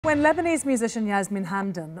When Lebanese musician Yasmine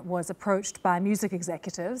Hamdan was approached by music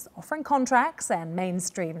executives offering contracts and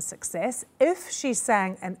mainstream success if she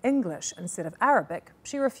sang in English instead of Arabic,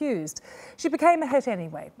 she refused. She became a hit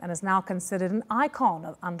anyway and is now considered an icon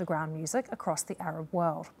of underground music across the Arab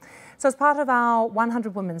world. So as part of our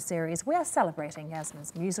 100 Women series, we are celebrating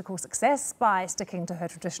Yasmine's musical success by sticking to her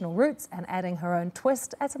traditional roots and adding her own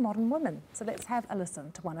twist as a modern woman. So let's have a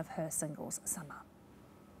listen to one of her singles, Summer.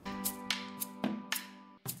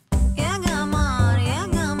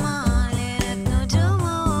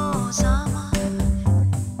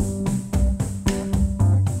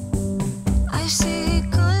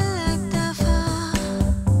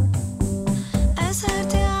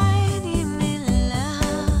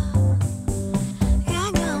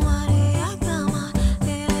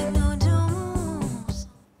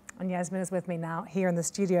 Yasmine is with me now here in the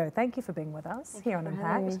studio. Thank you for being with us here on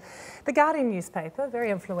Impact. The Guardian newspaper, very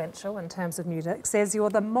influential in terms of music, says you're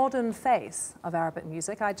the modern face of Arabic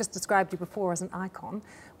music. I just described you before as an icon.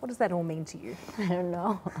 What does that all mean to you? I don't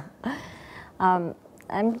know.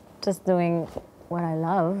 I'm just doing what I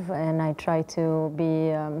love, and I try to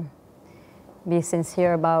be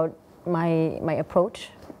sincere about my approach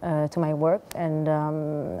to my work, and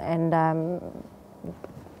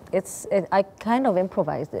I kind of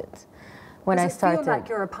improvised it when I started. Does it feel like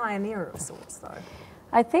you're a pioneer of sorts, though?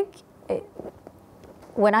 I think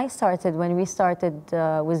when we started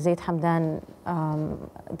with Zaid Hamdan,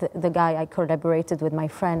 the guy I collaborated with, my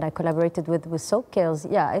friend I collaborated with Soap Kills,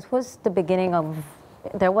 yeah, it was the beginning of,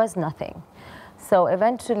 there was nothing. So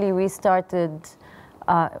eventually we started,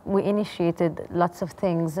 we initiated lots of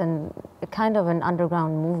things and kind of an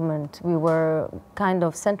underground movement. We were kind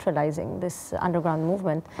of centralizing this underground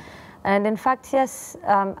movement. And in fact, yes,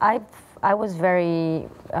 I was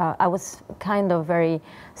kind of very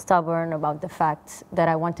stubborn about the fact that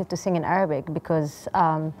I wanted to sing in Arabic because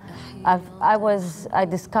I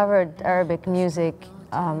discovered Arabic music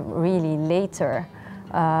really later.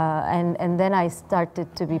 And then I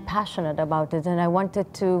started to be passionate about it, and I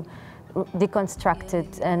wanted to deconstruct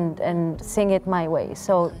it and sing it my way.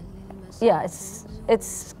 So yeah,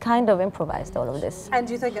 it's kind of improvised, all of this. And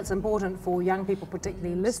do you think it's important for young people,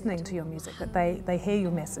 particularly listening to your music, that they hear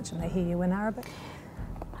your message and they hear you in Arabic?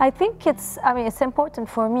 I think it's important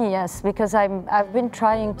for me, yes, because I've been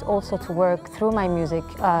trying also to work through my music,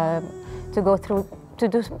 to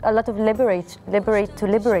do a lot of to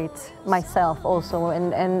liberate myself also,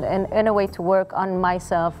 and in a way to work on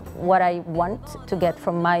myself, what I want to get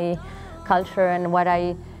from my culture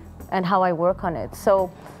and how I work on it.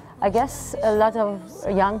 So I guess a lot of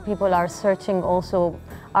young people are searching also,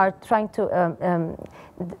 are trying to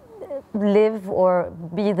live or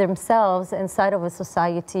be themselves inside of a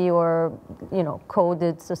society, or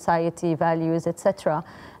coded society values, etc.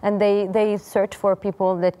 And they search for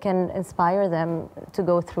people that can inspire them to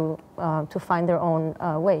go through, to find their own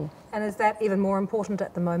way. And is that even more important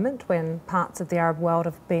at the moment when parts of the Arab world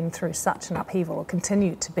have been through such an upheaval, or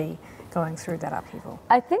continue to be going through that upheaval?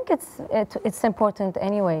 I think it's important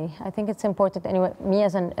anyway. I think it's important anyway. Me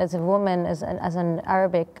as a woman, as an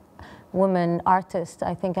Arabic woman artist,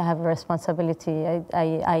 I think I have a responsibility.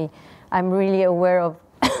 I'm really aware of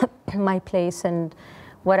my place and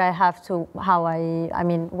what I have to,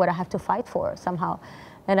 what I have to fight for somehow.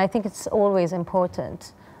 And I think it's always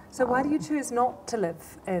important. So why do you choose not to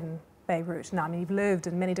live in Beirut? Now, I mean, you've lived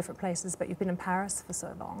in many different places, but you've been in Paris for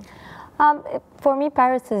so long. For me,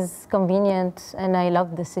 Paris is convenient, and I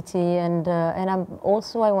love the city, and I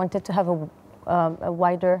wanted to have a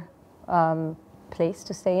wider place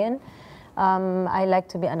to stay in. I like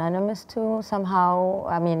to be anonymous too, somehow.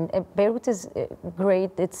 I mean, Beirut is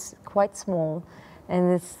great. It's quite small,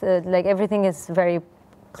 and it's like everything is very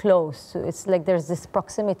close. It's like there's this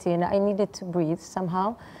proximity, and I needed to breathe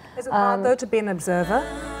somehow. Is it hard, though, to be an observer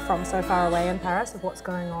from so far away in Paris of what's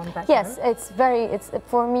going on back Yes, home?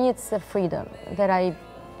 For me, it's a freedom that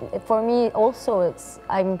for me also,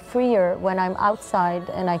 I'm freer when I'm outside,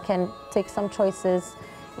 and I can take some choices,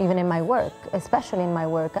 even in my work, especially in my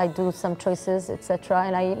work. I do some choices, etc.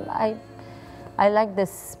 And I like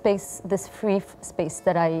this space, this free space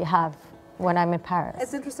that I have when I'm in Paris.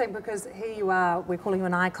 It's interesting because here you are, we're calling you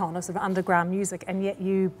an icon of sort of underground music, and yet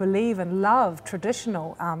you believe and love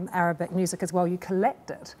traditional Arabic music as well. You collect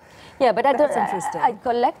it. Yeah, but that's interesting. I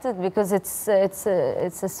collect it because it's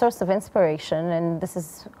a source of inspiration, and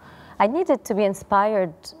I needed to be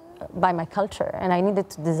inspired by my culture, and I needed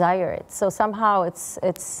to desire it. So somehow it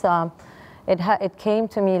came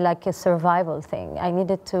to me like a survival thing. I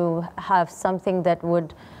needed to have something that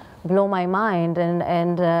would blow my mind, and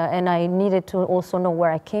I needed to also know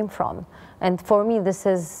where I came from. And for me, this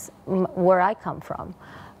is where I come from.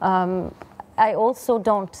 I also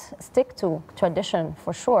don't stick to tradition,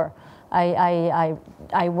 for sure. I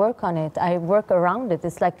work on it. I work around it.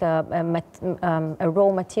 It's like a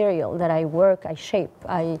raw material that I work, I shape,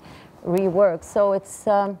 I rework. So it's,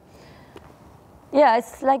 yeah,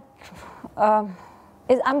 it's like,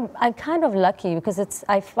 I'm kind of lucky because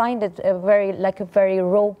I find it a very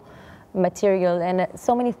raw material, and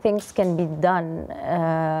so many things can be done.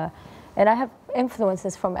 And I have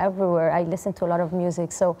influences from everywhere. I listen to a lot of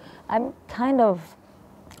music, so I'm kind of,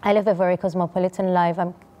 I live a very cosmopolitan life.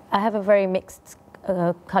 I have a very mixed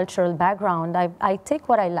cultural background. I take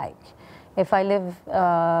what I like. If I live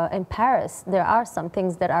in Paris, there are some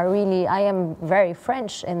things that are really, I am very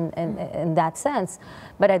French in that sense,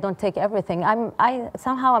 but I don't take everything.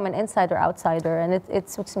 Somehow I'm an insider outsider, and it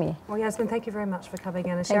suits me. Well, Yasmine, thank you very much for coming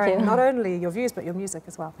in and sharing not only your views but your music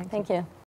as well. Thank you. Thank you.